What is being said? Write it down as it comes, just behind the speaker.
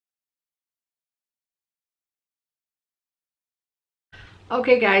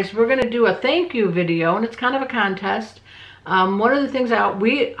Okay guys, we're going to do a thank you video, and it's kind of a contest. One of the things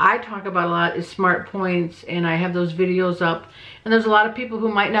I talk about a lot is smart points, and I have those videos up. And there's a lot of people who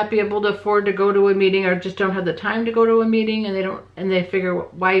might not be able to afford to go to a meeting, or just don't have the time to go to a meeting, and they figure,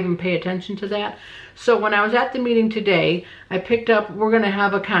 why even pay attention to that? So when I was at the meeting today, I picked up, we're going to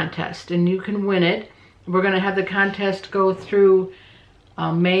have a contest, and you can win it. We're going to have the contest go through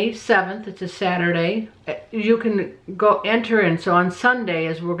May 7th. It's a Saturday. You can go enter in. So on Sunday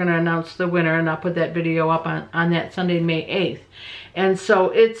is we're going to announce the winner, and I'll put that video up on that Sunday, May 8th. And so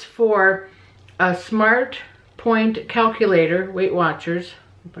it's for a smart point calculator, Weight Watchers.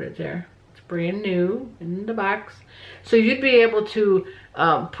 I'll put it there. It's brand new in the box. So you'd be able to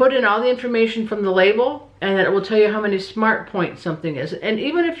put in all the information from the label, and then it will tell you how many smart points something is. And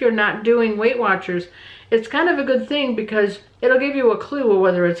even if you're not doing Weight Watchers, it's kind of a good thing, because it'll give you a clue of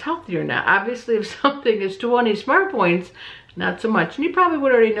whether it's healthy or not. Obviously, if something is 20 smart points, not so much. And you probably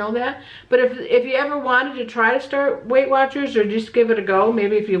would already know that. But if you ever wanted to try to start Weight Watchers, or just give it a go,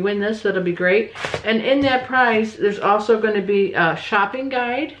 maybe if you win this, that'll be great. And in that prize, there's also going to be a shopping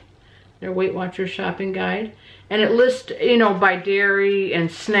guide, their Weight Watchers shopping guide. And it lists, you know, by dairy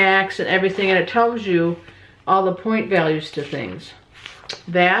and snacks and everything, and it tells you all the point values to things.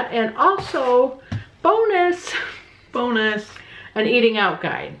 That, and also bonus, an eating out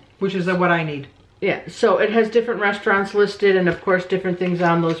guide, which is what I need. Yeah, so it has different restaurants listed, and of course different things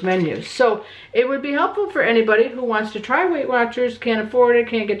on those menus. So it would be helpful for anybody who wants to try Weight Watchers, can't afford it,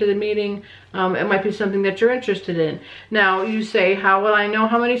 can't get to the meeting. It might be something that you're interested in. Now you say, how will I know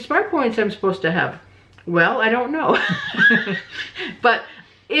how many smart points I'm supposed to have? Well, I don't know. But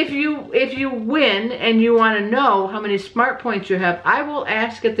if you win and you want to know how many smart points you have, I will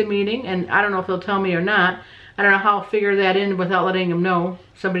ask at the meeting, and I don't know if they'll tell me or not. I don't know how I'll figure that in without letting them know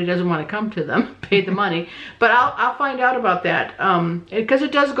somebody doesn't want to come to them, pay the money. But I'll find out about that, because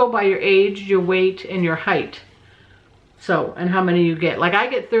it does go by your age, your weight, and your height. So, and how many you get. Like, I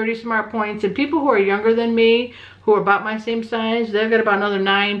get 30 smart points, and people who are younger than me, who are about my same size, they've got about another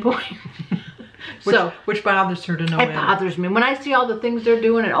 9 points. Which bothers her to know. It bothers me when I see all the things they're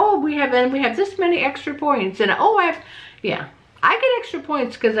doing, and oh, we have this many extra points, and oh, I get extra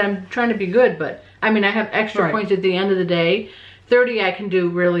points because I'm trying to be good. But I mean, I have extra points at the end of the day. 30 I can do,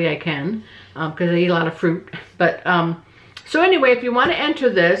 really I can, because I eat a lot of fruit. But so anyway, if you want to enter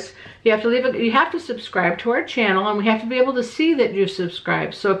this, you have to subscribe to our channel, and we have to be able to see that you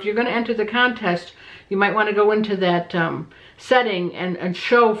subscribe. So if you're going to enter the contest, you might want to go into that setting and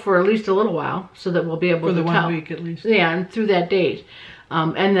show for at least a little while, so that we'll be able to tell. For the 1 week at least. Yeah, and through that date.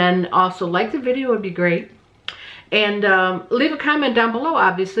 And then also like the video would be great. And leave a comment down below,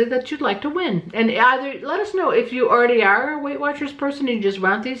 obviously, that you'd like to win. And either let us know if you already are a Weight Watchers person and you just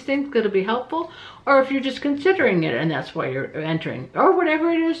want these things, it'll be helpful. Or if you're just considering it and that's why you're entering. Or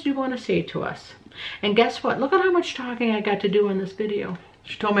whatever it is you want to say to us. And guess what? Look at how much talking I got to do in this video.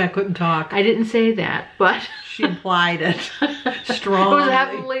 She told me I couldn't talk. I didn't say that, but she implied it strongly. It was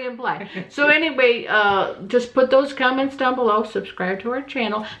heavily implied. So anyway, just put those comments down below. Subscribe to our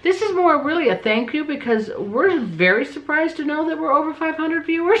channel. This is more really a thank you, because we're very surprised to know that we're over 500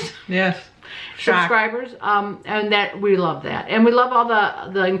 viewers. Yes. Subscribers. And that we love that. And we love all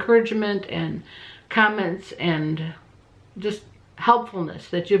the encouragement and comments and just helpfulness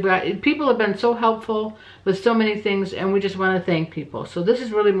that you've got. People have been so helpful with so many things, and we just want to thank people. So this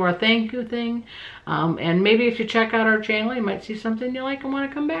is really more a thank you thing. And maybe if you check out our channel, you might see something you like and want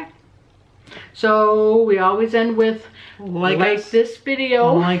to come back. So we always end with like this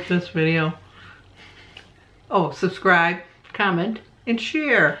video. Like this video. Oh, subscribe, comment, and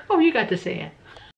share. Oh, you got to say it.